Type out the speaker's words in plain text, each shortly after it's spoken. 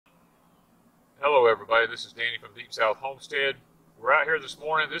Hello everybody, this is Danny from Deep South Homestead. We're out here this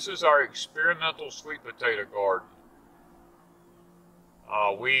morning. This is our experimental sweet potato garden.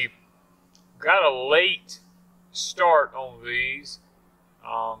 We got a late start on these,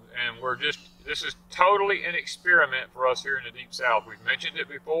 and this is totally an experiment for us here in the Deep South. We've mentioned it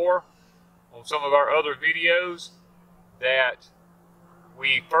before on some of our other videos that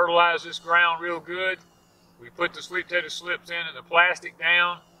we fertilize this ground real good. We put the sweet potato slips in and the plastic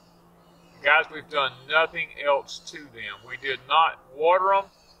down. Guys, we've done nothing else to them. We did not water them.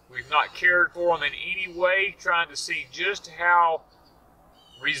 We've not cared for them in any way, trying to see just how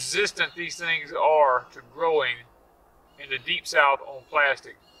resistant these things are to growing in the Deep South on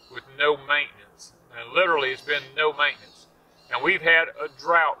plastic with no maintenance. And literally, it's been no maintenance. And we've had a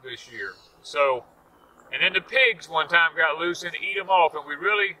drought this year. And then the pigs one time got loose and eat them off, and we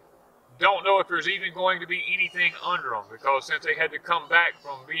really don't know if there's even going to be anything under them, because since they had to come back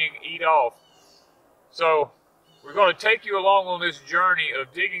from being eat off. So we're going to take you along on this journey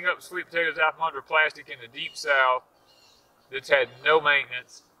of digging up sweet potatoes out from under plastic in the Deep South that's had no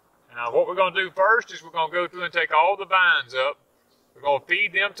maintenance. Now what we're going to do first is we're going to go through and take all the vines up. We're going to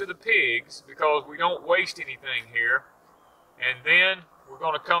feed them to the pigs because we don't waste anything here. And then we're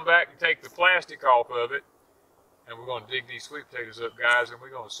going to come back and take the plastic off of it. And we're going to dig these sweet potatoes up, guys, and we're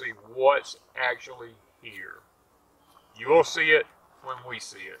going to see what's actually here. You will see it when we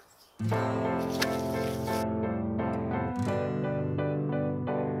see it.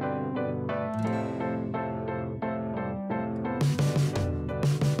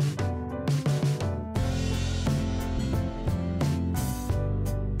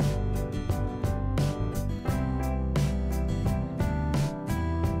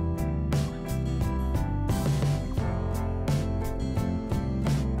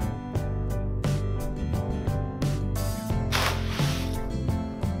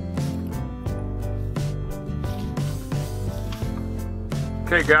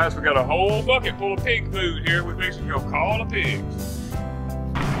 Okay guys, we got a whole bucket full of pig food here. We're fixing to go call the pigs.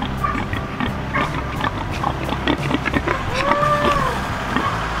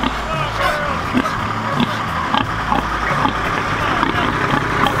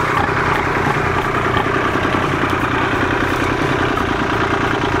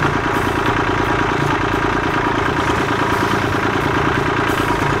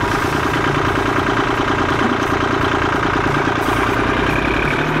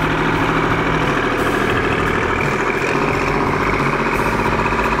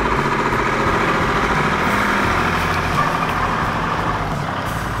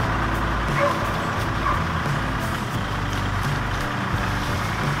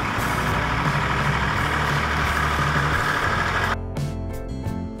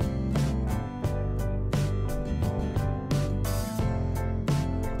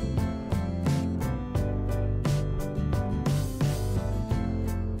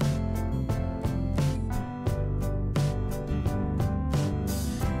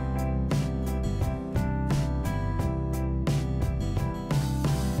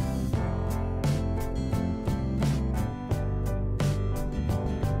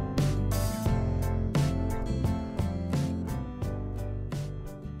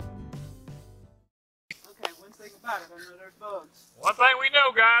 I know there's bugs. One thing we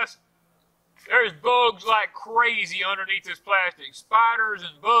know, guys, there's bugs like crazy underneath this plastic. Spiders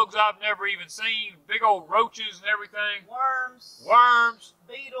and bugs I've never even seen. Big old roaches and everything. Worms.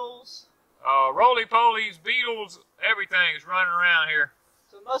 Beetles. Roly-polies, beetles, everything is running around here.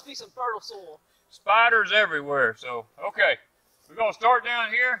 So it must be some fertile soil. Spiders everywhere. So, okay. We're going to start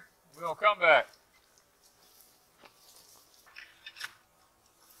down here. We're going to come back.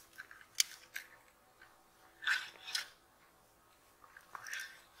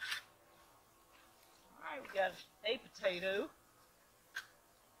 We got a potato.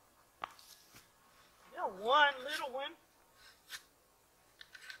 One little one.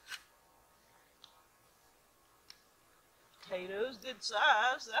 Potatoes, good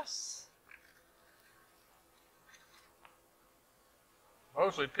size. That's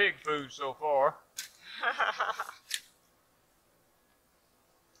mostly pig food so far.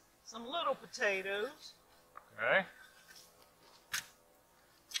 Some little potatoes. Okay.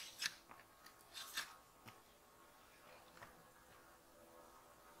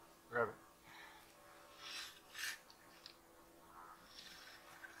 Grab it.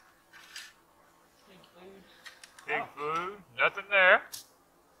 Pig food, nothing there.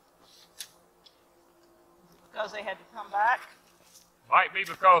 Because they had to come back? Might be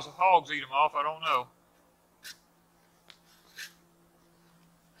because the hogs eat them off, I don't know.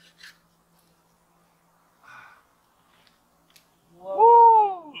 Whoa.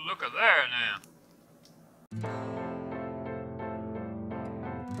 Woo! Look at there now.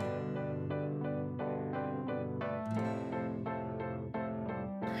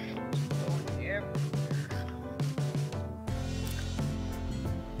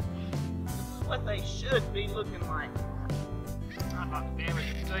 what they should be looking like. Try not to damage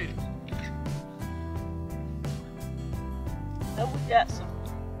the potatoes. So we got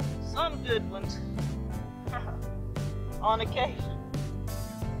some good ones on occasion.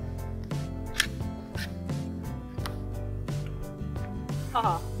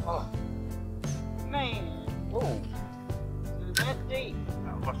 Oh. Man, Whoa. we went deep.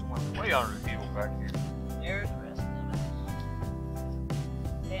 That must have went way under the heel back here. There's the rest of it.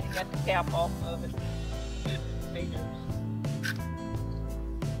 Danny got the cap off of it. Good potatoes.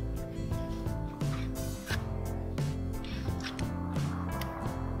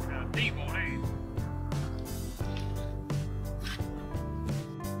 Kind of deep on these.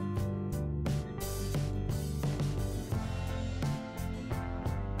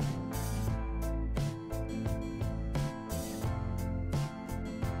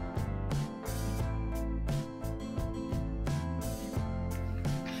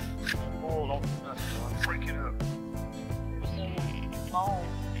 Break it up. There's long.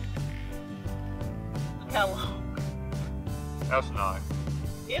 Look how long. That's nice.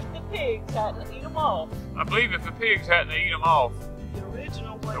 If the pigs hadn't eat them off, I believe if the pigs hadn't eaten them off, the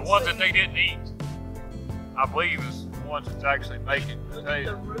original ones. the ones that they didn't eat, I believe is the ones that's actually making Look at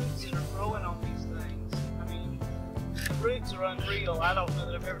the potatoes. roots that are growing on these things. I mean, the roots are unreal. I don't know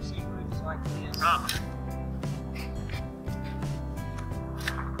that I've ever seen roots like this.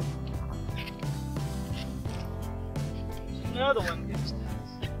 Another one good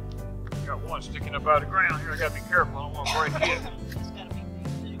size. Got one sticking up out of the ground here. I gotta be careful. I don't want to break it. It's gotta be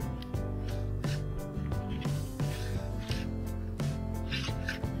big too.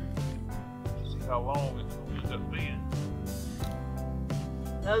 See how long it's going to end up being.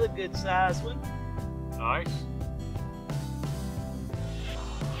 Another good size one. Nice.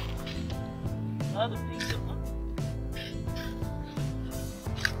 Another decent one.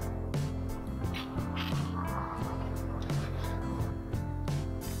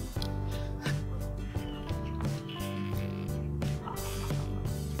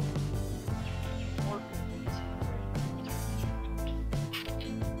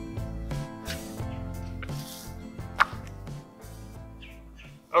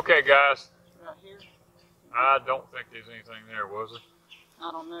 Okay, guys. Right here. I don't think there's anything there, was there?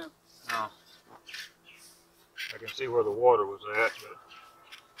 I don't know. No. I can see where the water was at, but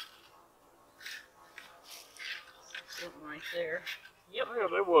Something right there. Yep. yeah,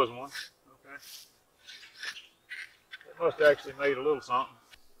 there was one. Okay. It must have actually made a little something.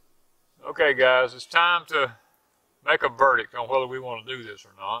 Okay, guys, it's time to make a verdict on whether we want to do this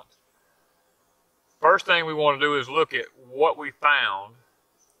or not. First thing we want to do is look at what we found.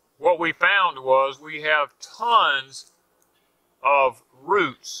 What we found was we have tons of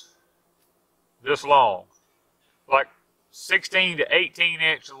roots this long, like 16 to 18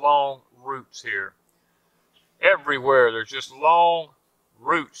 inch long roots here. Everywhere there's just long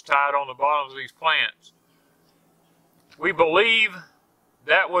roots tied on the bottoms of these plants. We believe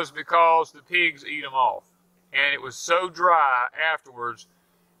that was because the pigs eat them off, and it was so dry afterwards.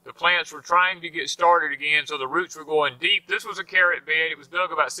 The plants were trying to get started again, so the roots were going deep. This was a carrot bed. It was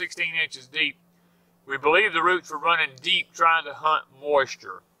dug about 16 inches deep. We believe the roots were running deep trying to hunt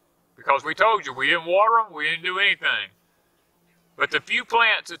moisture, because we told you we didn't water them, we didn't do anything. But the few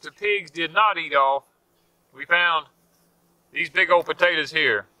plants that the pigs did not eat off, we found these big old potatoes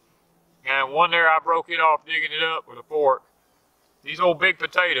here. And one there I broke it off digging it up with a fork. These old big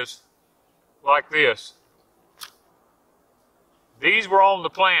potatoes, like this. These were on the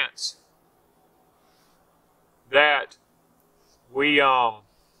plants that we, that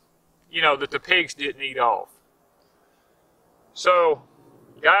the pigs didn't eat off. So,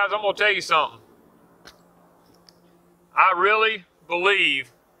 guys, I'm going to tell you something. I really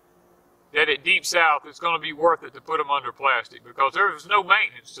believe that at Deep South it's going to be worth it to put them under plastic, because there's no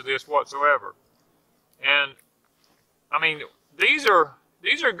maintenance to this whatsoever. And, I mean, these are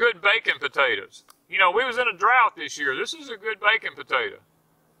good bacon potatoes. You know, we was in a drought this year. This is a good bacon potato.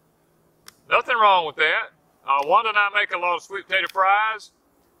 Nothing wrong with that. Wanda and I make a lot of sweet potato fries.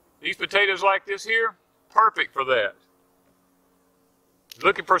 These potatoes like this here, perfect for that.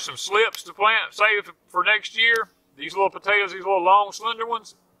 Looking for some slips to plant, save for next year. These little potatoes, these little long, slender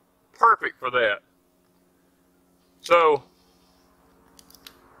ones, perfect for that. So,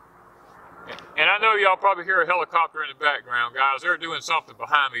 and I know y'all probably hear a helicopter in the background, guys. They're doing something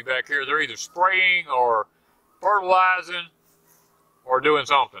behind me back here. They're either spraying or fertilizing or doing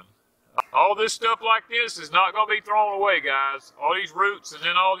something. All this stuff like this is not going to be thrown away, guys. All these roots and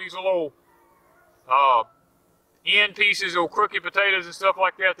then all these little end pieces or crooked potatoes and stuff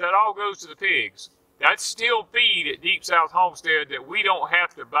like that, that all goes to the pigs. That's still feed at Deep South Homestead that we don't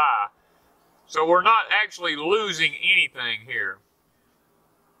have to buy. So we're not actually losing anything here.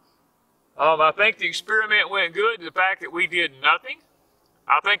 I think the experiment went good. The fact that we did nothing.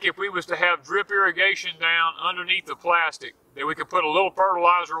 I think if we was to have drip irrigation down underneath the plastic, that we could put a little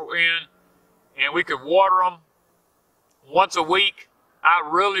fertilizer in and we could water them once a week, I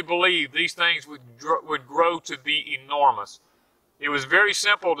really believe these things would grow to be enormous. It was very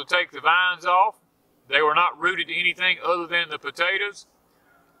simple to take the vines off. They were not rooted to anything other than the potatoes.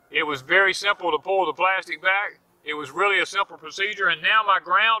 It was very simple to pull the plastic back. It was really a simple procedure, and now my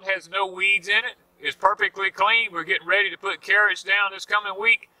ground has no weeds in it. It's perfectly clean. We're getting ready to put carrots down this coming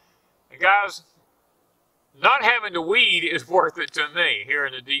week. And guys, not having to weed is worth it to me here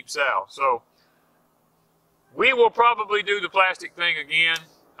in the Deep South. So we will probably do the plastic thing again.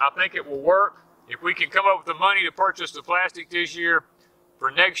 I think it will work. If we can come up with the money to purchase the plastic this year,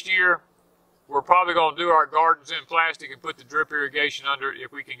 for next year, we're probably going to do our gardens in plastic and put the drip irrigation under it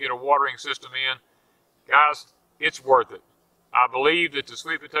if we can get a watering system in. Guys, it's worth it. I believe that the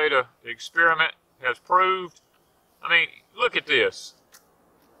sweet potato experiment has proved. I mean, look at this.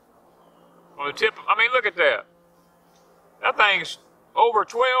 On the tip, I mean, look at that. That thing's over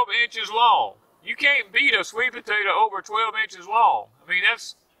 12 inches long. You can't beat a sweet potato over 12 inches long. I mean,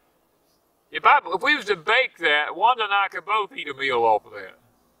 that's, if we was to bake that, Wanda and I could both eat a meal off of that.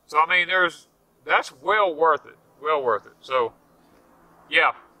 So, I mean, that's well worth it. Well worth it. So,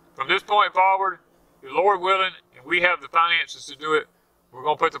 yeah, from this point forward, the Lord willing, and we have the finances to do it, we're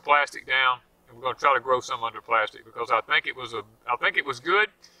going to put the plastic down, and we're going to try to grow some under plastic, because I think it was good.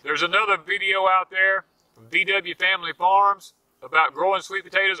 There's another video out there from VW Family Farms about growing sweet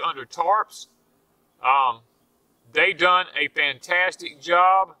potatoes under tarps. They done a fantastic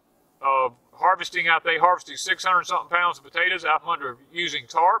job of harvesting out. They harvested 600 something pounds of potatoes out from under using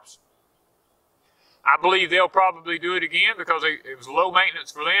tarps. I believe they'll probably do it again because it was low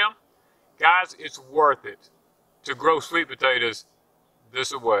maintenance for them. Guys, it's worth it to grow sweet potatoes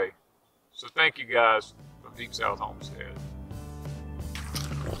this way. So thank you guys from Deep South Homestead.